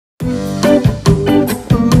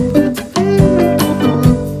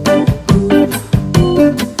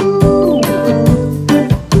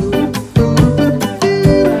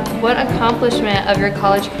of your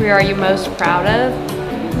college career are you most proud of?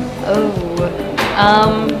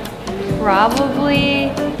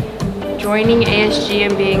 Probably joining ASG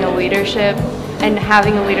and being a leadership and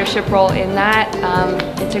having a leadership role in that.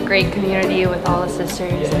 It's a great community with all the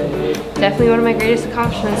sisters. Definitely one of my greatest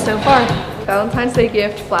accomplishments so far. Valentine's Day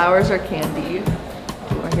gift, flowers or candy?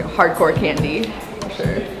 Or hardcore candy, for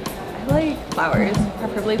sure. I like flowers,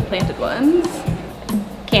 preferably planted ones.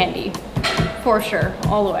 Candy, for sure,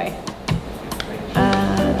 all the way.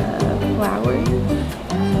 Flowers.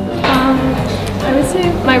 I would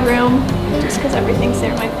say my room, just because everything's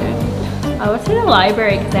there, my food. I would say the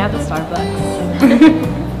library because they have the Starbucks.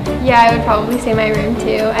 Yeah, I would probably say my room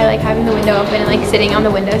too. I like having the window open and like sitting on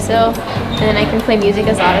the windowsill, and then I can play music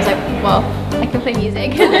as loud as I can play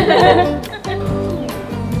music.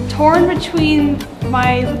 Torn between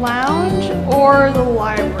my lounge or the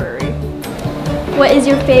library. What is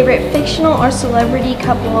your favorite fictional or celebrity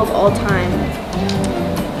couple of all time?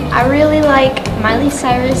 I really like Miley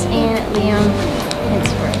Cyrus and Liam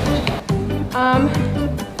Hemsworth.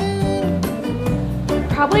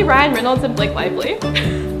 Probably Ryan Reynolds and Blake Lively.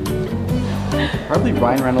 Probably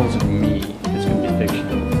Ryan Reynolds and me. It's going to be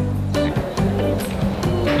fictional.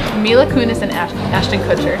 Mila Kunis and Ashton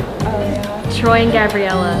Kutcher. Troy and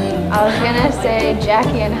Gabriella. I was gonna say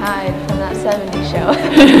Jackie and Hyde from that 70s show.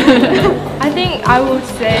 I think I would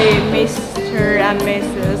say Mr. and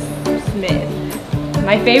Mrs. Smith.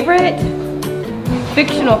 My favorite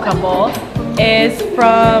fictional couple is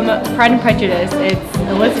from Pride and Prejudice. It's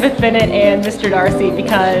Elizabeth Bennet and Mr. Darcy,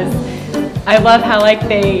 because I love how like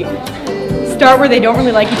they start where they don't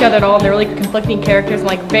really like each other at all, and they're really conflicting characters and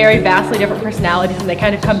like very vastly different personalities, and they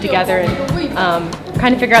kind of come together and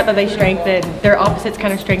kind of figure out that they strengthen their opposites,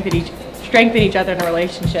 kind of strengthen each other in a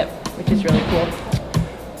relationship, which is really cool.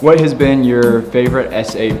 What has been your favorite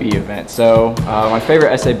SAB event? So my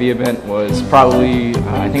favorite SAB event was probably,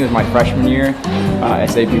 I think it was my freshman year.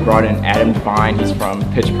 SAB brought in Adam Devine. He's from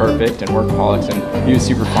Pitch Perfect and Workaholics, and he was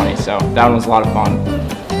super funny, so that one was a lot of fun.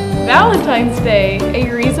 Valentine's Day,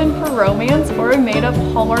 a reason for romance or a made-up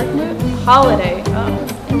Hallmark holiday? Oh,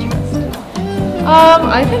 interesting.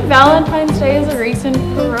 I think Valentine's Day is a reason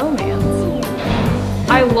for romance.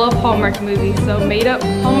 I love Hallmark movies, so made up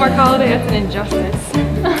Hallmark holiday, that's an injustice.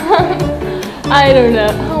 I don't know.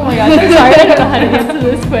 Oh my gosh, I'm sorry, I don't know how to answer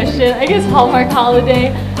this question. I guess Hallmark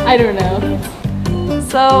holiday, I don't know.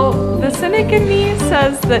 So the cynic in me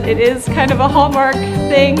says that it is kind of a Hallmark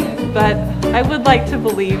thing, but I would like to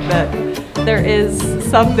believe that there is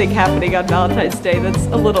something happening on Valentine's Day that's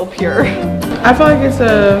a little pure. I feel like it's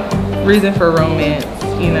a reason for romance,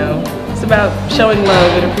 you know. It's about showing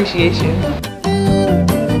love and appreciation.